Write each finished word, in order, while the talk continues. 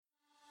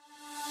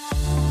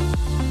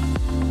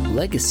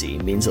Legacy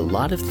means a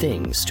lot of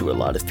things to a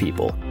lot of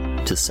people.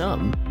 To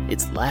some,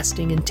 it's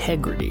lasting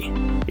integrity.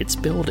 It's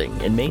building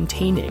and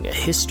maintaining a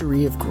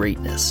history of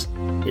greatness.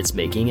 It's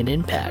making an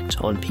impact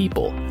on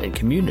people and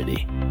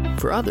community.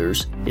 For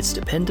others, it's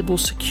dependable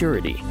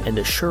security and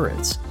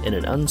assurance in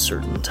an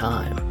uncertain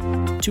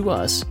time. To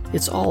us,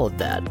 it's all of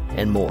that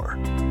and more.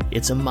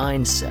 It's a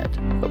mindset,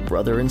 a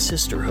brother and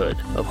sisterhood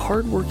of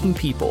hardworking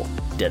people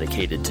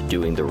dedicated to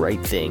doing the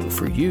right thing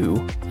for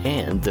you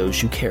and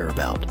those you care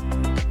about.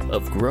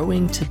 Of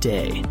growing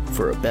today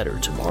for a better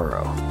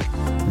tomorrow.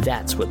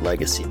 That's what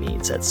legacy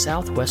means at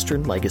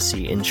Southwestern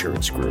Legacy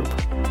Insurance Group.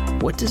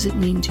 What does it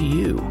mean to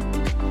you?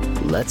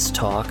 Let's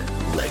talk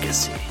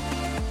legacy.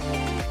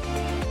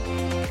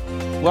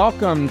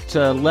 Welcome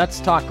to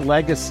Let's Talk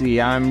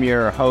Legacy. I'm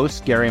your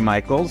host, Gary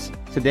Michaels.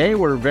 Today,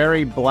 we're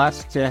very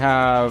blessed to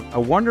have a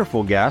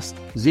wonderful guest,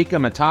 Zika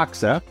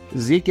Metaxa.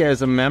 Zika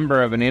is a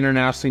member of an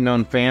internationally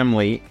known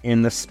family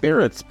in the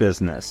spirits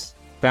business,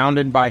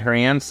 founded by her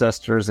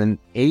ancestors in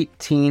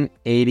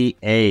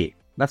 1888.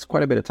 That's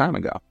quite a bit of time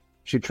ago.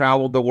 She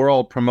traveled the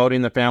world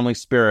promoting the family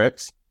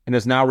spirits and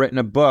has now written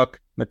a book,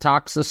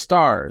 Metaxa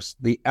Stars,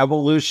 The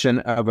Evolution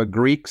of a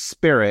Greek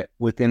Spirit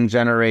Within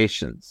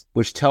Generations,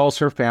 which tells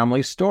her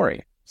family's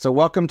story. So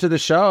welcome to the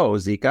show,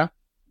 Zika.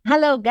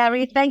 Hello,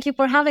 Gary. Thank you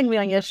for having me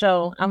on your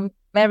show. I'm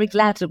very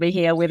glad to be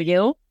here with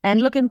you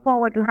and looking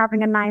forward to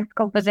having a nice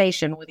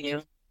conversation with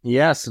you.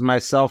 Yes,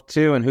 myself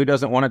too. And who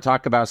doesn't want to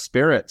talk about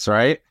spirits,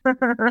 right?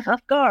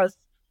 Of course.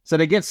 So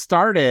to get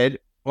started,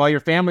 while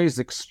your family is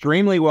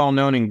extremely well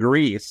known in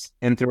Greece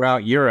and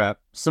throughout Europe,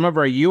 some of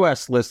our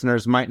U.S.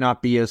 listeners might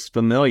not be as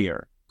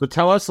familiar. So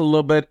tell us a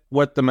little bit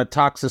what the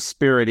Metaxa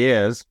spirit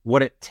is,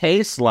 what it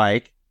tastes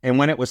like, and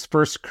when it was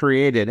first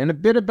created, and a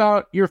bit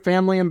about your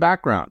family and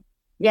background.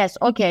 Yes,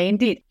 okay,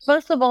 indeed.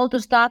 First of all, to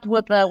start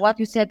with what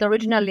you said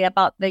originally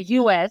about the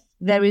U.S.,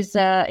 there is,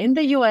 in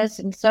the U.S.,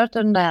 in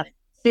certain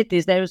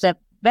cities, there is a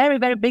very,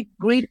 very big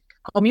Greek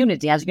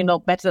community, as you know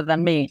better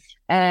than me.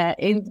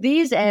 In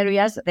these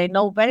areas, they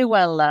know very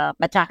well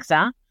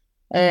Metaxa.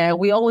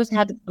 We always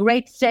had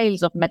great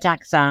sales of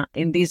Metaxa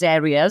in these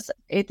areas.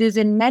 It is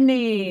in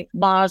many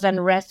bars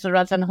and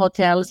restaurants and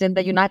hotels in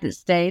the United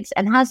States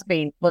and has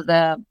been for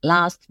the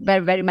last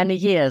very, very many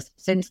years,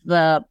 since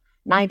the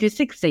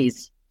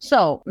 1960s.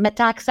 So,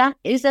 Metaxa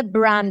is a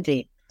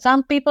brandy.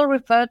 Some people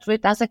refer to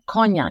it as a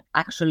cognac.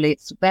 Actually,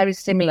 it's very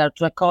similar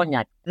to a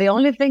cognac. The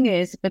only thing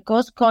is,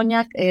 because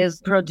cognac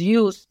is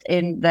produced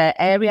in the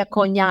area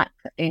Cognac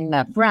in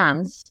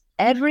France,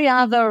 every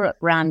other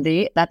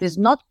brandy that is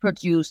not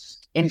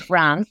produced in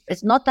France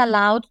is not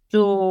allowed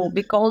to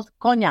be called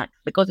cognac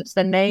because it's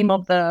the name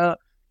of the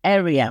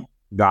area.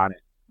 Got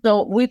it.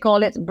 So we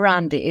call it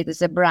brandy. It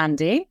is a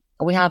brandy.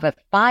 We have a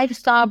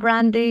 5-star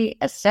brandy,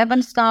 a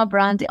 7-star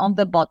brandy on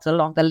the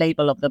bottle, on the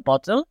label of the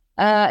bottle.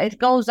 It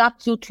goes up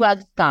to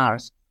 12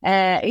 stars.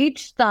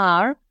 Each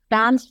star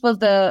stands for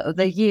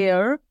the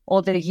year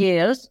or the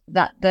years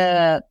that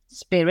the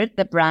spirit,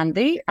 the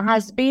brandy,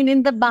 has been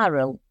in the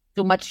barrel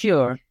to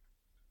mature.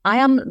 I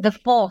am the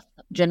 4th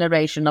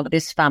generation of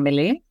this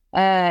family.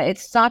 It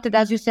started,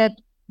 as you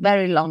said,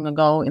 very long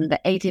ago in the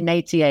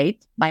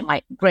 1888 by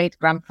my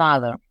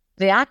great-grandfather.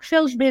 The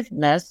actual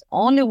business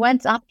only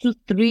went up to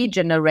 3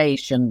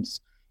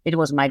 generations. It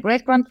was my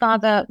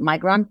great-grandfather, my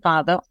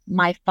grandfather,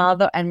 my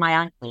father, and my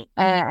uncle.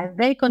 And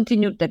they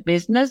continued the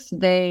business.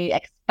 They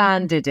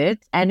expanded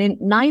it. And in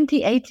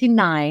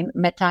 1989,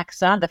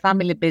 Metaxa, the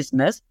family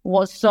business,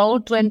 was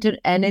sold to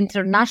an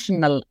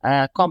international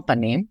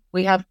company.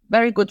 We have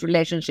very good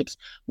relationships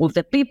with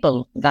the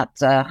people that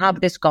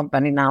have this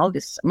company now,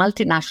 this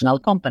multinational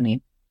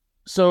company.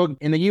 So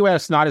in the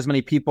U.S., not as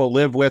many people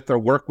live with or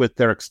work with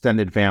their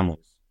extended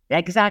families.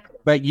 Exactly.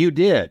 But you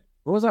did.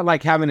 What was it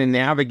like having to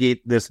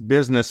navigate this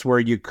business where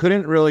you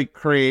couldn't really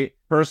create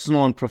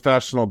personal and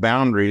professional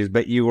boundaries,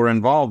 but you were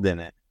involved in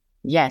it?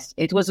 Yes,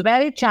 it was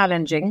very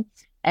challenging.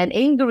 And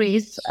in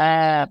Greece,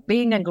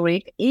 being a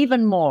Greek,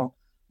 even more,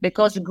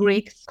 because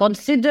Greeks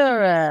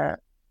consider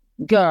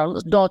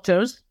girls,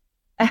 daughters,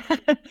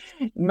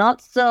 not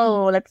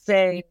so, let's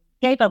say,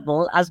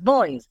 capable as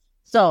boys.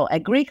 So a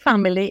Greek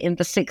family in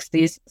the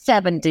 60s,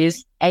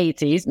 70s,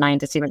 80s,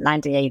 90s,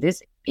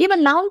 1980s,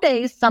 even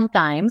nowadays,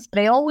 sometimes,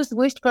 they always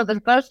wished for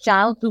the first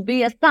child to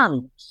be a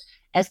son,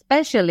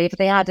 especially if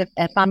they had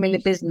a family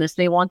business,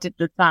 they wanted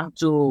the son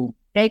to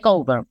take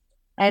over.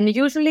 And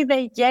usually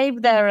they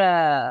gave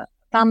their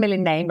family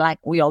name, like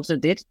we also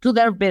did, to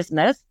their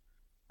business.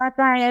 But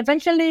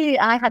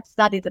I had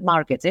studied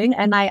marketing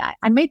and I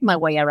made my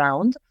way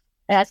around,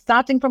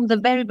 starting from the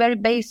very, very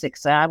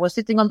basics. I was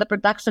sitting on the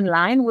production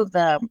line with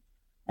the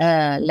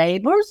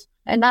laborers,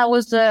 and I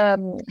was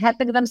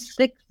helping them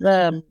stick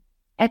the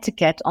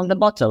etiquette on the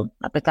bottle.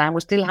 At the time,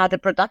 we still had a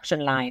production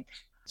line.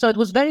 So it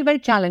was very, very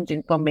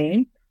challenging for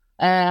me.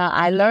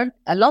 I learned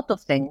a lot of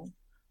things.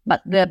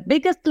 But the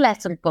biggest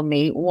lesson for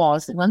me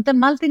was when the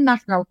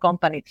multinational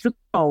company took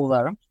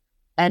over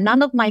and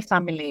none of my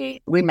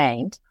family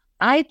remained,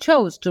 I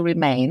chose to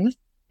remain.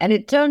 And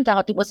it turned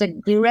out it was a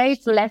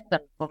great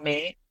lesson for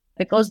me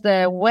because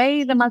the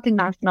way the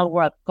multinational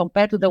work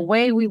compared to the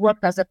way we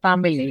worked as a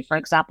family, for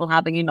example,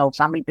 having,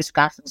 family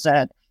discussions,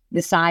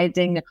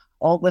 deciding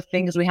all the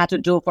things we had to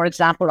do, for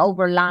example,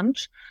 over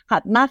lunch,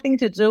 had nothing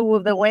to do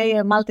with the way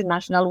a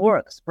multinational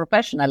works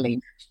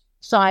professionally.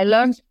 So I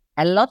learned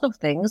a lot of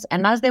things.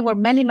 And as there were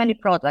many, many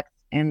products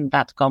in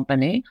that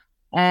company,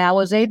 I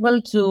was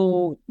able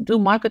to do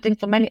marketing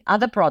for many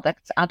other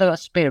products, other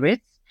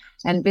spirits,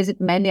 and visit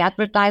many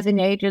advertising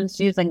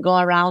agencies and go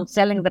around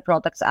selling the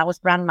products. I was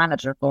brand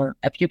manager for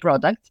a few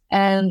products.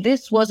 And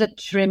this was a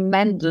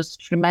tremendous,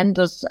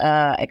 tremendous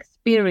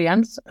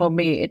experience for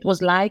me. It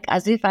was like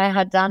as if I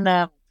had done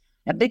a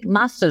big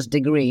master's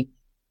degree.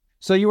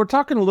 So you were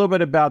talking a little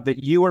bit about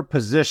that you were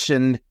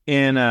positioned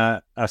in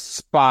a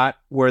spot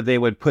where they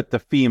would put the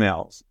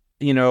females.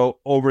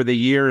 Over the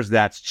years,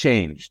 that's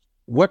changed.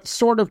 What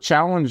sort of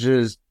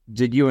challenges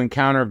did you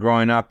encounter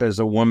growing up as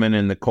a woman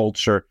in the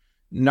culture,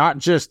 not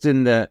just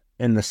in the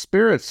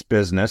spirits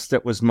business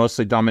that was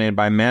mostly dominated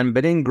by men,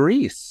 but in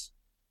Greece?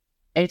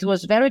 It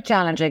was very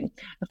challenging.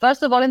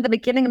 First of all, in the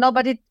beginning,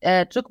 nobody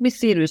took me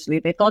seriously.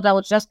 They thought I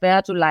was just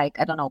there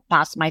to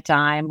pass my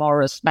time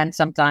or spend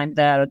some time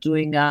there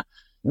doing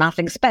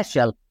nothing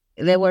special.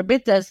 They were a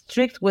bit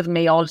strict with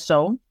me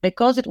also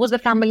because it was a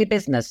family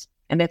business.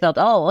 And they thought,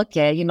 oh,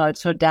 okay,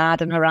 it's her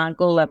dad and her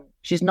uncle.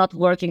 She's not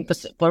working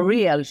for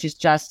real. She's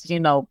just,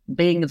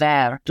 being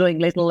there, doing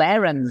little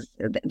errands.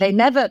 They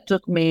never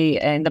took me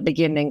in the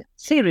beginning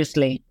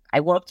seriously. I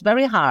worked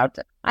very hard.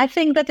 I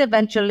think that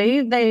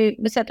eventually they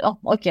said, oh,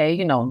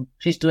 okay,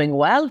 she's doing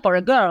well for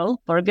a girl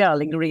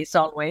in Greece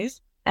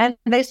always. And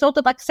they sort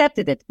of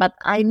accepted it. But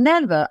I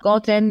never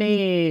got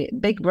any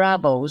big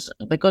bravos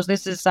because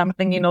this is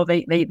something,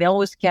 they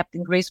always kept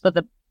in Greece for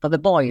the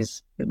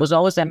boys. It was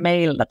always a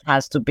male that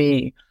has to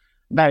be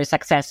very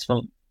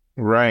successful.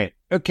 Right.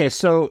 Okay,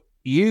 so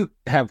you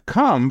have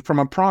come from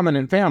a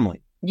prominent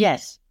family.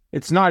 Yes.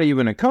 It's not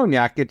even a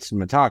cognac, it's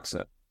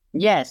Metaxa.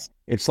 Yes.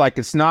 It's like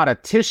it's not a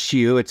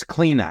tissue, it's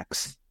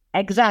Kleenex.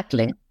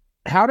 Exactly.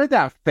 How did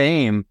that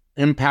fame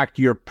impact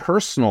your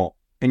personal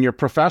and your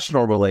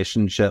professional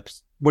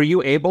relationships? Were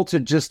you able to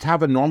just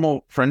have a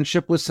normal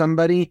friendship with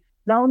somebody?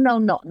 No,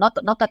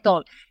 not at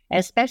all.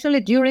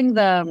 Especially during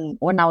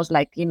when I was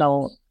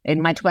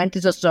in my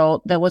 20s or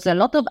so, there was a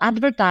lot of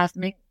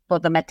advertising for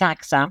the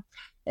Metaxa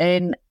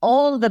in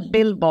all the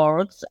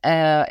billboards,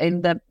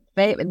 in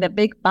the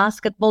big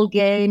basketball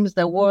games,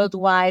 the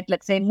worldwide,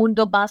 let's say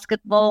Mundo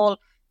Basketball,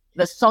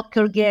 the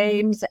soccer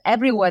games,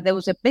 everywhere. There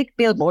was a big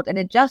billboard and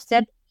it just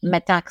said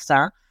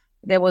Metaxa.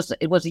 It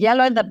was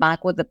yellow in the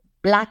back with the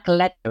black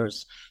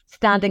letters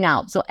standing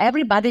out. So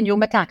everybody knew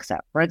Metaxa.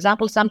 For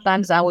example,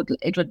 sometimes I would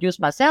introduce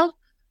myself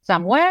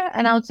somewhere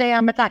and I would say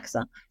I'm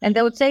Metaxa. And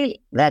they would say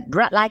that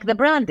like the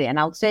brandy. And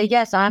I would say,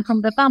 yes, I'm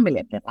from the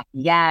family. They're like,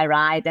 yeah,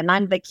 right. And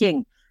I'm the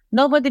king.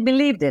 Nobody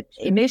believed it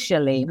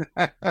initially.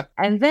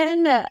 And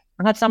then I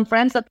had some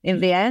friends that in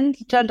the end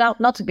turned out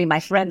not to be my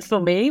friends for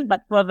me,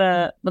 but for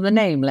the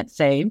name, let's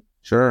say.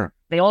 Sure.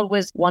 They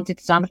always wanted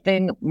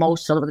something.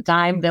 Most of the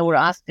time, they were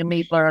asking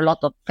me for a lot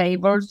of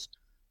favors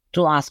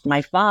to ask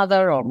my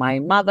father or my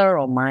mother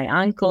or my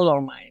uncle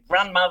or my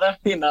grandmother,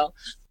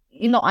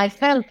 I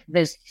felt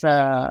this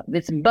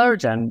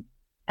burden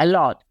a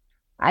lot.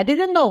 I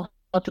didn't know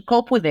how to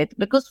cope with it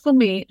because for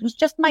me, it was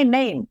just my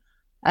name.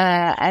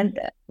 And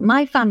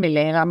my family,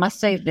 I must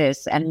say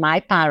this, and my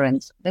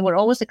parents, they were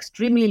always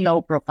extremely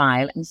low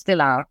profile and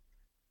still are.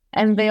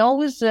 And they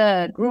always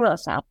grew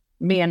us up,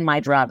 me and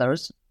my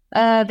brothers.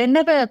 They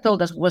never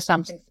told us we were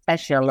something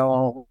special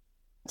or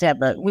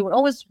whatever. We were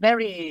always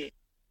very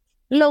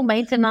low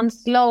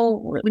maintenance,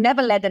 we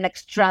never led an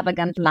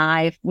extravagant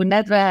life. We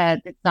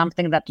never did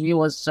something that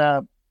was,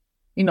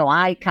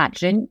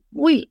 eye-catching.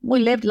 We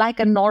lived like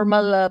a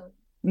normal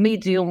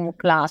medium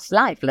class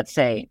life, let's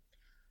say.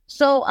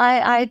 So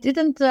I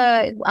didn't,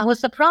 I was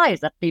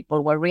surprised that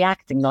people were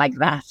reacting like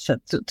that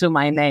to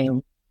my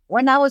name.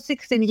 When I was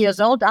 16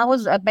 years old, I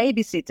was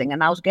babysitting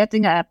and I was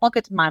getting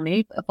pocket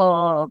money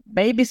for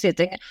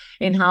babysitting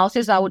in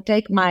houses. I would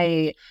take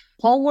my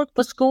homework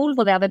for school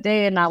for the other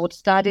day and I would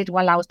study it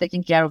while I was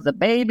taking care of the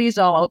babies,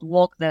 or I would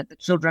walk the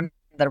children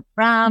in their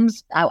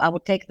prams. I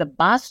would take the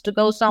bus to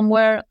go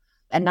somewhere.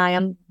 And I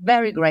am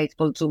very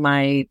grateful to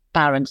my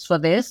parents for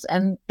this.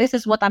 And this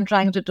is what I'm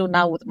trying to do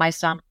now with my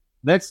son.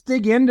 Let's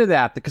dig into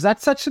that because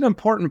that's such an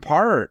important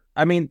part.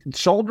 I mean,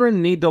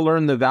 children need to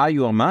learn the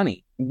value of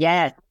money.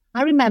 Yes.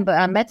 I remember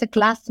I met a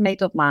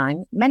classmate of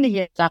mine many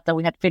years after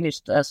we had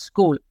finished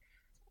school.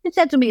 He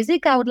said to me,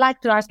 Zika, I would like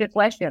to ask you a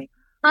question.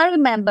 I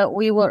remember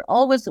we were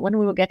always, when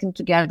we were getting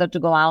together to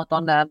go out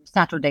on a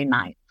Saturday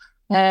night,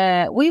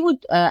 we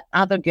would,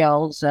 other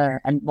girls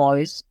and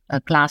boys,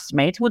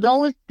 classmates, would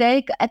always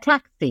take a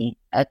taxi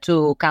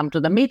to come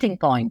to the meeting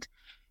point.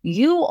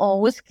 You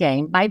always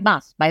came by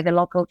bus, by the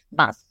local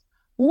bus.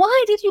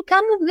 Why did you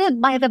come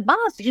by the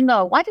bus?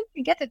 Why didn't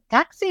you get a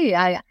taxi?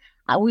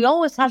 We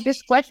always have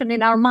this question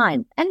in our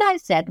mind. And I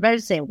said very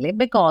simply,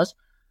 because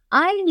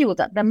I knew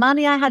that the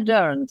money I had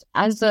earned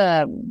as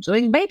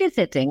doing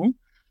babysitting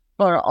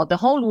for the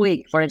whole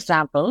week, for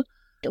example,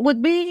 it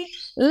would be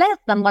less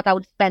than what I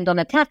would spend on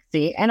a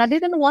taxi, and I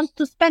didn't want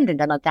to spend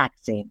it on a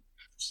taxi.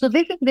 So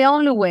this is the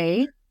only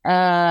way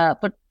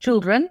for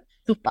children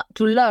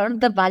to learn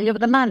the value of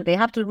the money. They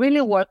have to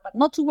really work, but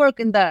not to work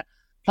in the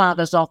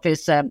father's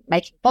office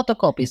making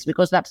photocopies,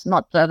 because that's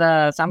not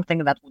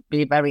something that would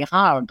be very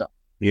hard.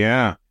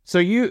 Yeah. So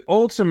you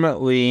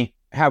ultimately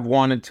have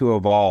wanted to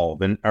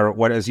evolve or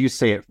what, as you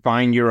say it,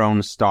 find your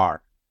own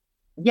star.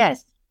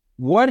 Yes.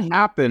 What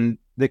happened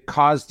that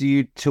caused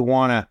you to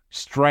want to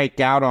strike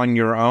out on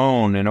your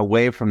own and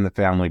away from the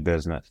family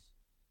business?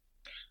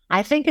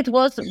 I think it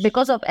was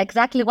because of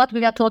exactly what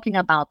we are talking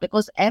about,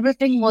 because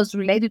everything was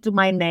related to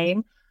my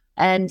name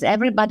and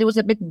everybody was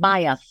a bit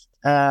biased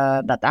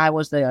that I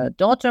was the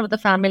daughter of the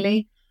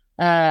family.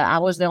 I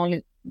was the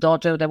only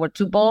daughter. There were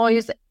two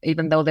boys,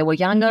 even though they were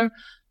younger,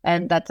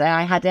 and that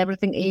I had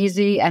everything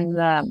easy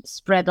and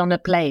spread on a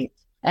plate.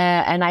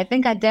 And I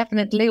think I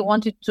definitely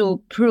wanted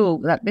to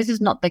prove that this is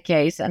not the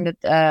case. And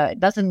it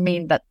doesn't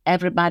mean that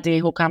everybody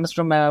who comes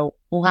from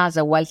who has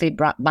a wealthy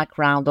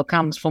background or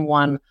comes from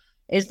one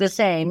is the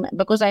same,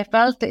 because I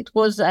felt it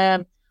was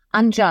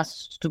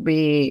unjust to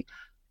be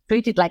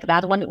treated like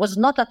that when it was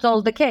not at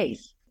all the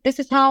case. This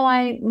is how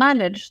I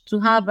managed to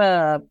have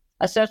a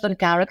certain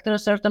character, a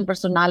certain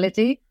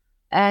personality,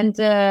 and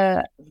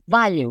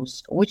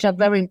values, which are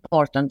very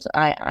important.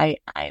 I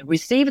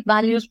received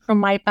values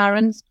from my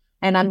parents,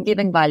 and I'm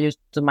giving values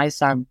to my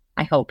son.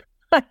 I hope.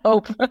 I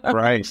hope.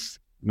 Right.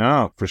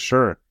 No, for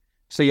sure.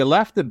 So you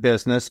left the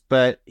business,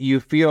 but you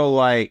feel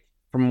like,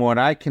 from what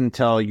I can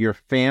tell, your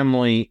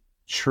family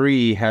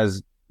tree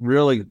has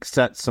really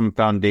set some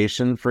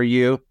foundation for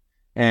you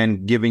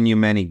and given you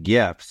many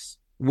gifts.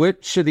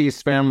 Which of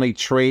these family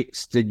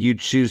traits did you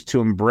choose to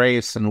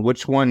embrace, and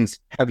which ones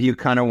have you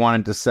kind of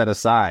wanted to set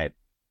aside?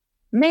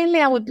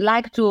 Mainly, I would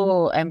like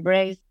to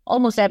embrace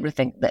almost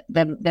everything.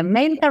 The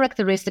main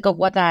characteristic of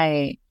what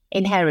I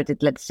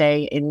inherited, let's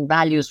say, in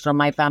values from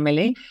my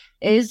family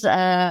is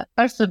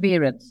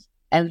perseverance.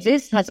 And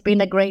this has been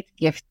a great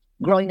gift.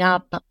 Growing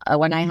up,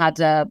 when I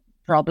had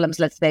problems,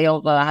 let's say,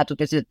 I had to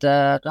visit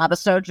to have a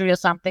surgery or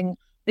something,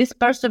 this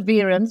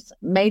perseverance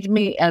made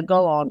me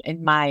go on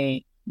in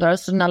my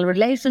personal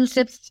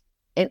relationships,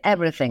 in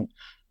everything.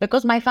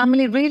 Because my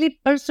family really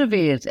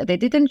persevered. They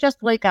didn't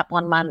just wake up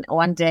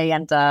one day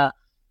and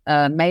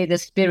made a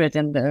spirit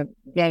and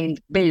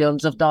gained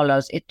billions of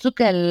dollars. It took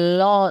a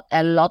lot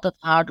of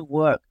hard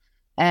work.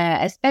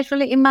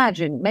 Especially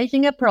imagine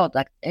making a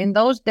product in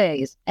those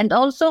days. And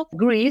also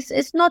Greece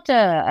is not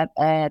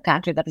a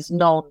country that is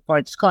known for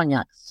its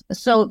cognacs.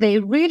 So they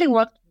really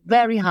worked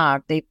very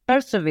hard. They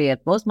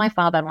persevered, both my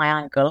father and my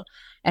uncle.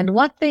 And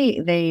what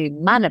they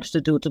managed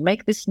to do to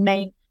make this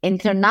name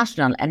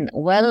international and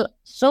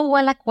so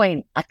well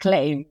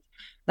acclaimed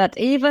that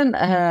even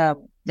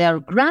their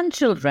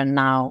grandchildren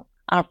now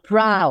are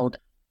proud.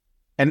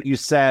 And you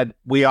said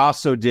we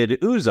also did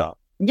ouzo.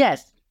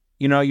 Yes.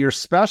 You know, your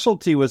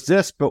specialty was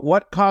this, but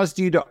what caused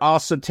you to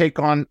also take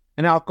on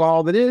an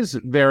alcohol that is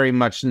very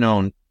much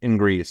known in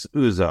Greece,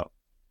 ouzo?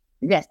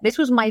 Yes, this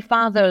was my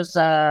father's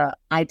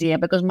idea,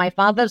 because my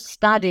father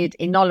studied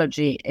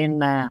enology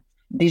in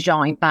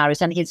Dijon in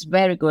Paris, and he's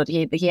very good.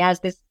 He has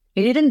this.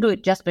 He didn't do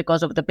it just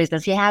because of the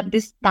business. He had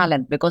this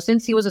talent, because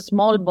since he was a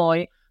small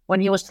boy, when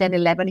he was 10,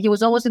 11, he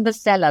was always in the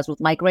cellars with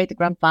my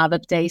great-grandfather,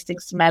 tasting,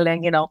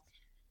 smelling,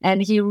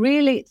 and he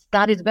really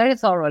studied very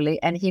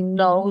thoroughly, and he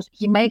knows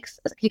he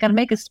can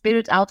make a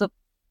spirit out of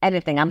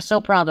anything. I'm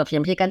so proud of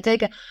him. He can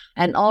take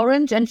an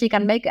orange and he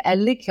can make a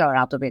liquor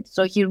out of it.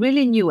 So he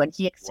really knew, and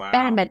he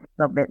experimented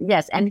with it.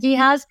 Yes, and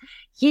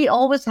he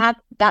always had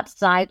that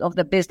side of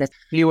the business.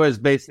 He was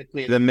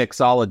basically the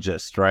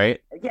mixologist,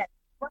 right? Yes,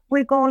 what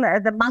we call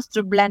the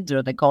master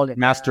blender, they call it.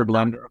 Master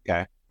blender,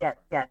 okay. Yes,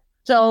 yes.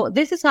 So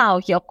this is how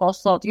he, of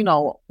course, thought,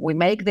 we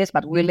make this,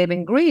 but we live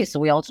in Greece.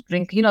 We also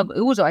drink,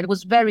 ouzo. It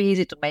was very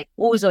easy to make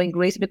ouzo in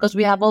Greece because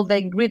we have all the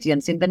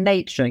ingredients in the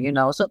nature,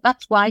 So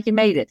that's why he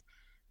made it.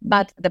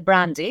 But the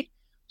brandy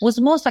was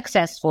more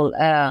successful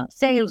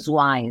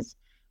sales-wise,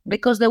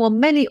 because there were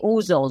many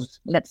ouzos,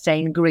 let's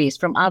say, in Greece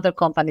from other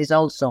companies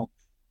also.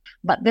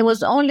 But there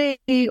was only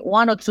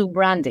one or two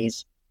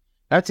brandies.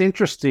 That's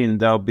interesting,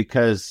 though,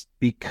 because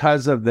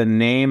of the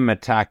name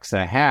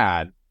Metaxa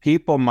had,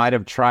 people might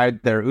have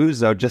tried their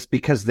ouzo just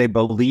because they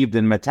believed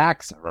in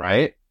Metaxa,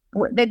 right?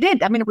 They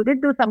did. I mean, we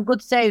did do some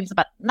good sales,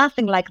 but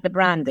nothing like the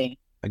brandy.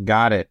 I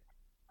got it.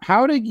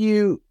 How did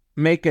you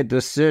make a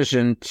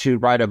decision to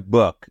write a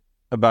book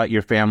about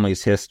your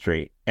family's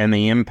history and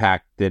the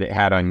impact that it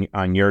had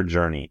on your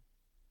journey?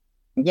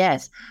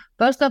 Yes.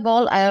 First of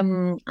all,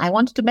 I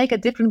wanted to make a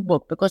different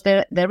book, because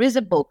there is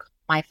a book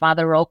my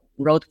father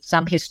wrote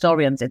some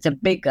historians. It's a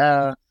big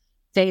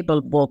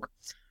table book.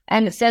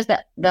 And it says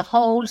that the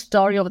whole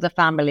story of the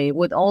family,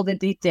 with all the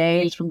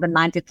details from the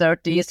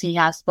 1930s, he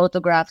has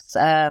photographs,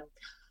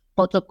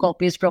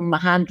 photocopies from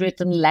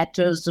handwritten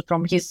letters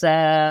from his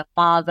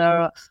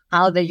father,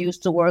 how they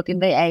used to work in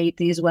the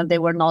 80s when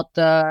there were not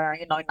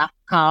enough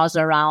cars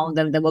around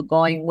and they were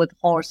going with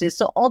horses.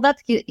 So all that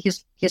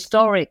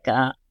historic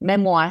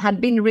memoir had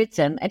been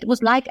written. It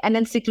was like an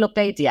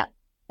encyclopedia.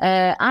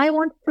 I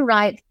want to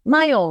write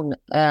my own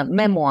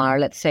memoir.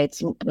 Let's say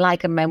it's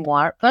like a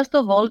memoir. First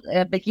of all,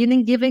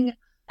 beginning giving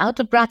out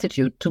of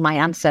gratitude to my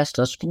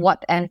ancestors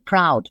and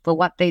proud for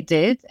what they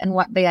did and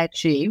what they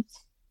achieved.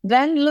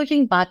 Then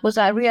looking backwards,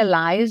 I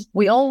realized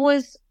we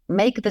always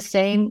make the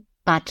same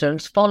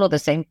patterns, follow the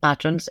same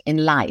patterns in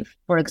life.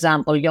 For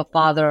example, your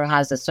father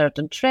has a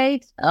certain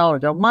trait, or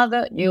your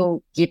mother,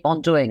 you keep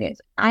on doing it.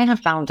 I have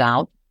found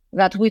out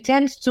that we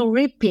tend to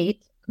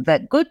repeat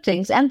the good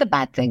things and the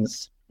bad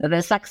things,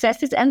 the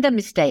successes and the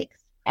mistakes.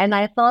 And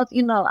I thought,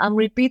 I'm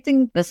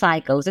repeating the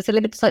cycles. It's a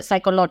little bit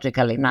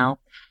psychologically now.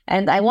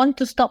 And I want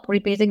to stop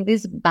repeating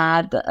these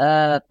bad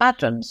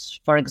patterns.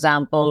 For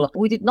example,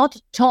 we did not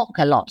talk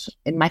a lot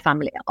in my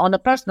family on a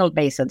personal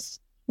basis.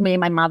 Me,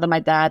 my mother, my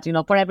dad,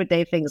 for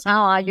everyday things.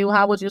 How are you?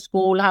 How was your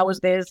school? How was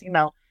this?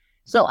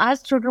 So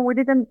as children, we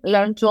didn't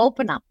learn to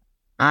open up.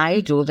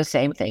 I do the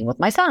same thing with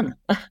my son.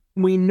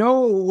 We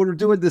know we're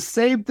doing the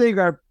same thing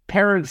our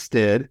parents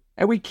did,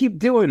 and we keep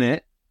doing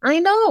it. I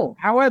know.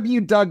 How have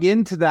you dug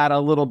into that a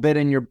little bit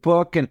in your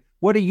book? And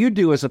what do you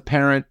do as a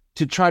parent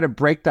to try to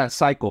break that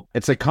cycle?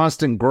 It's a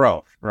constant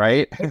growth,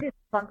 right? It is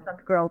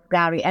constant growth,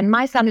 Gary. And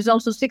my son is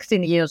also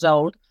 16 years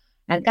old.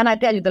 And can I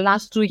tell you, the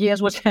last 2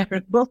 years were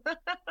terrible.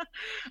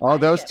 Oh,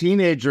 those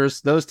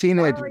teenagers, Oh,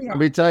 yeah. let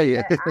me tell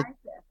you.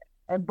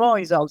 And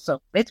boys also.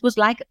 It was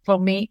like for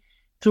me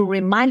to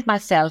remind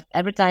myself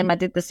every time I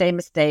did the same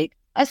mistake.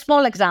 A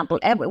small example,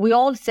 we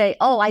all say,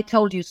 oh, I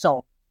told you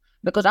so.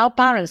 Because our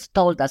parents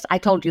told us, I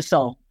told you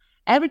so.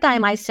 Every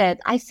time I said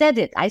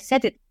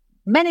it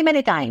many,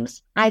 many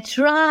times. I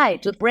try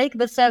to break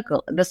the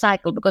cycle,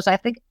 because I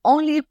think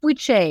only if we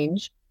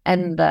change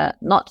and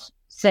not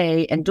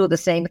say and do the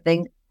same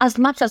thing as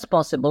much as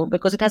possible,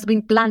 because it has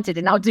been planted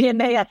in our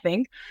DNA, I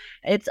think.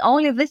 It's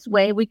only this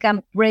way we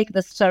can break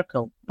the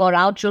circle for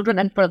our children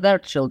and for their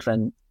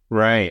children.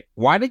 Right.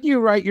 Why did you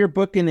write your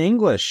book in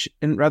English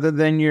rather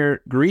than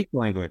your Greek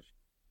language?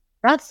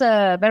 That's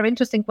a very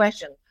interesting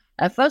question.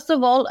 First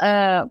of all,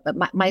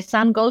 my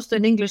son goes to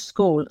an English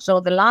school. So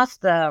the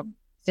last,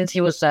 since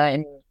he was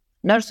in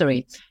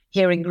nursery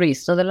here in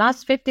Greece, so the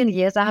last 15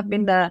 years I have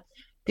been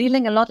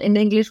dealing a lot in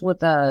English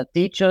with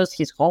teachers,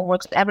 his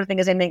homeworks, everything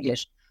is in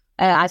English.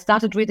 I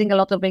started reading a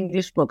lot of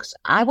English books.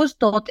 I was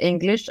taught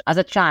English as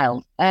a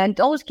child, and it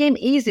always came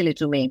easily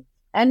to me.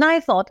 And I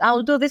thought,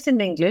 I'll do this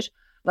in English.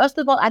 First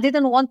of all, I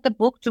didn't want the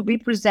book to be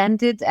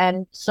presented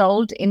and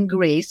sold in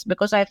Greece,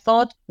 because I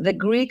thought the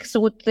Greeks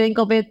would think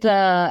of it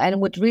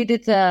and would read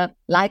it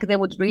like they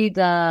would read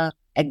a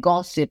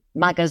gossip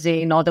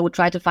magazine, or they would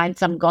try to find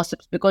some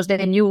gossips, because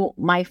they knew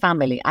my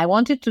family. I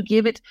wanted to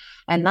give it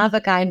another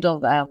kind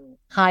of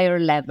higher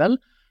level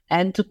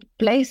and to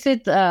place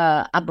it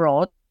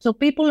abroad. So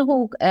people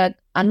who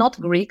are not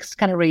Greeks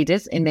can read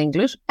it in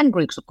English, and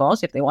Greeks, of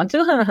course, if they want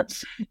to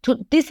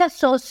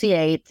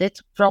disassociate it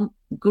from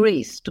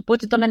Greece, to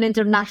put it on an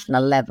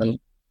international level.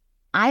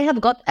 I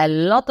have got a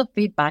lot of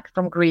feedback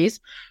from Greece.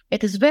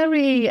 It is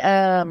very,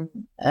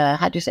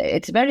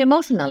 it's very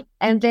emotional.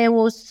 And they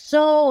were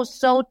so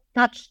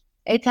touched.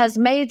 It has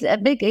made a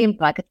big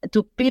impact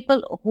to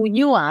people who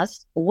knew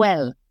us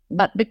well.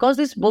 But because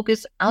this book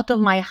is out of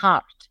my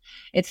heart,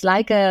 it's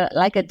like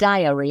a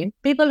diary.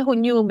 People who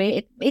knew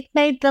me, it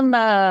made them,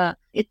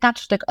 it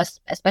touched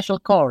a special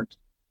chord.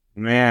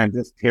 Man,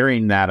 just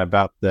hearing that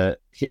about the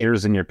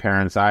tears in your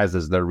parents' eyes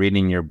as they're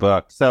reading your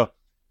book. So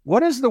what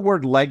does the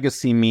word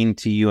legacy mean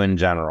to you in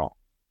general?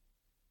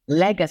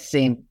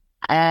 Legacy.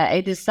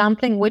 It is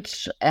something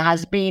which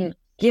has been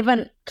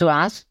given to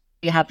us.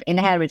 We have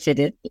inherited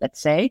it,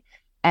 let's say,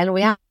 and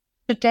we have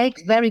to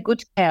take very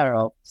good care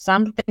of.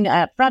 Something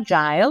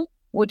fragile,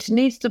 which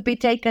needs to be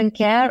taken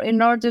care in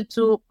order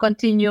to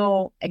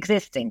continue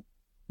existing.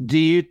 Do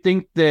you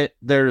think that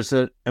there's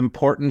an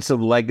importance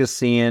of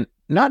legacy in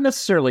not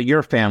necessarily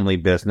your family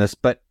business,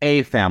 but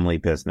a family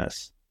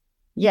business?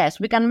 Yes,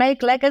 we can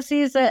make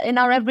legacies in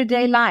our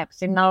everyday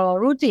lives, in our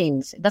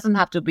routines. It doesn't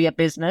have to be a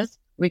business.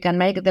 We can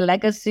make the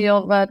legacy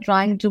of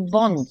trying to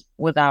bond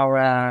with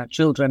our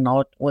children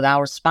or with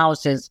our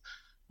spouses.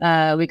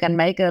 We can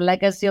make a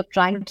legacy of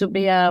trying to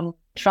be a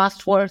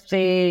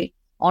trustworthy,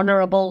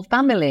 honorable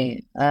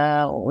family.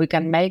 We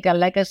can make a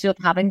legacy of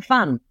having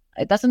fun.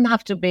 It doesn't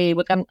have to be,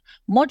 we can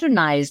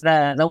modernize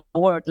the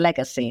word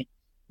legacy.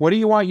 What do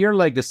you want your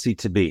legacy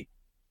to be?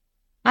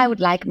 I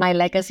would like my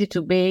legacy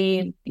to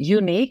be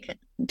unique,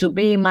 to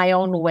be my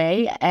own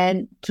way,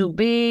 and to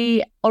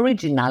be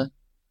original,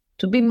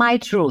 to be my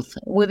truth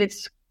with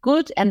its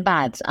good and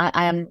bad.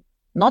 I am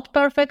not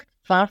perfect,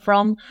 far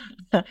from.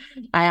 I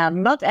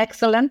am not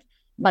excellent,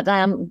 but I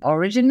am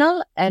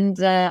original,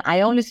 and I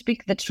only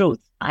speak the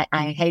truth.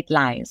 I hate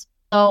lies.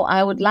 So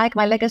I would like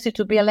my legacy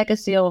to be a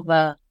legacy of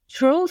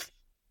truth,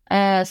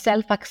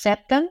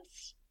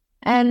 self-acceptance,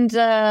 and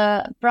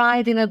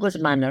pride in a good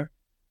manner.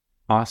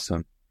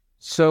 Awesome.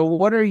 So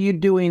what are you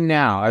doing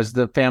now as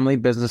the family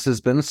business has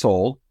been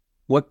sold?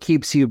 What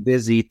keeps you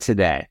busy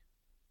today?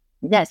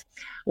 Yes,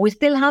 we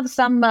still have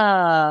some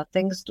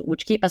things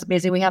which keep us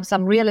busy. We have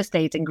some real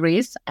estate in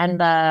Greece, and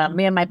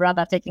me and my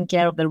brother are taking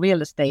care of the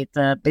real estate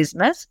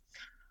business.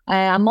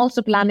 I'm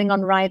also planning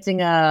on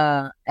writing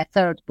a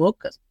third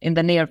book in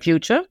the near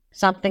future,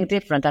 something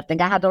different. I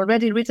think I had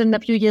already written a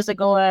few years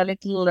ago a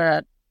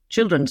little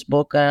children's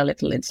book,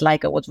 it's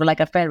like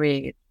a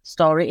fairy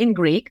story in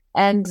Greek.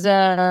 And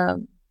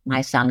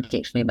my son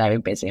keeps me very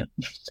busy.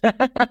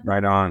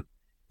 Right on.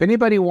 If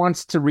anybody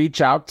wants to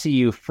reach out to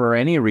you for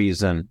any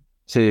reason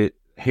to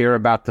hear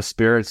about the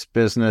spirits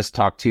business,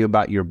 talk to you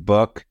about your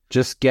book,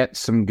 just get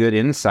some good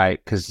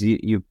insight, because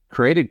you've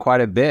created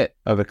quite a bit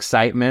of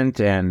excitement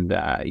and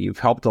you've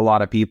helped a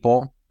lot of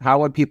people. How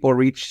would people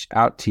reach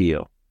out to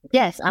you?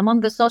 Yes, I'm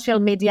on the social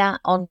media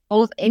on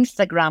both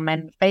Instagram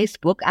and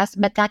Facebook as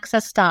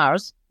Metaxa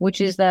Stars, which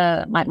is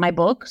my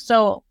book.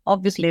 So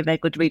obviously they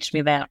could reach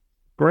me there.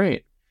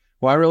 Great.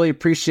 Well, I really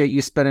appreciate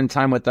you spending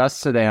time with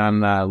us today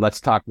on Let's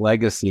Talk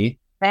Legacy.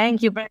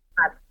 Thank you very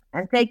much.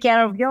 And take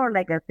care of your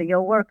legacy,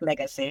 your work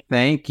legacy.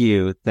 Thank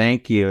you.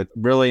 Thank you.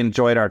 Really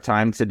enjoyed our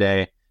time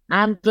today.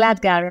 I'm glad,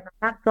 Gary.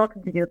 I'm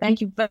talking to you. Thank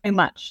you very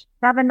much.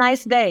 Have a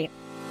nice day.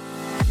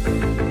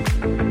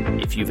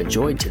 If you've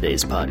enjoyed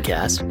today's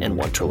podcast and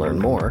want to learn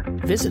more,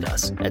 visit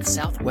us at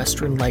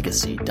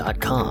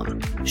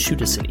southwesternlegacy.com.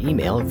 Shoot us an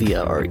email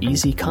via our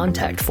easy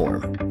contact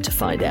form to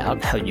find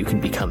out how you can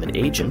become an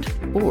agent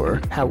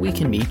or how we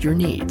can meet your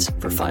needs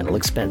for final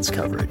expense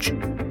coverage.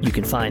 You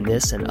can find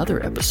this and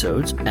other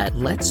episodes at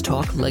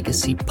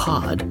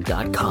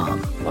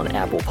letstalklegacypod.com on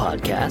Apple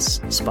Podcasts,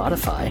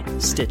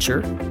 Spotify,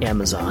 Stitcher,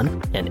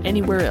 Amazon, and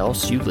anywhere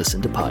else you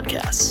listen to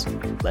podcasts.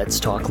 Let's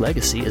Talk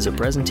Legacy is a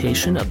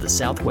presentation of the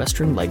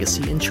Southwestern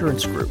Legacy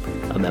Insurance Group,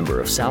 a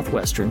member of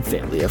Southwestern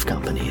Family of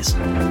Companies.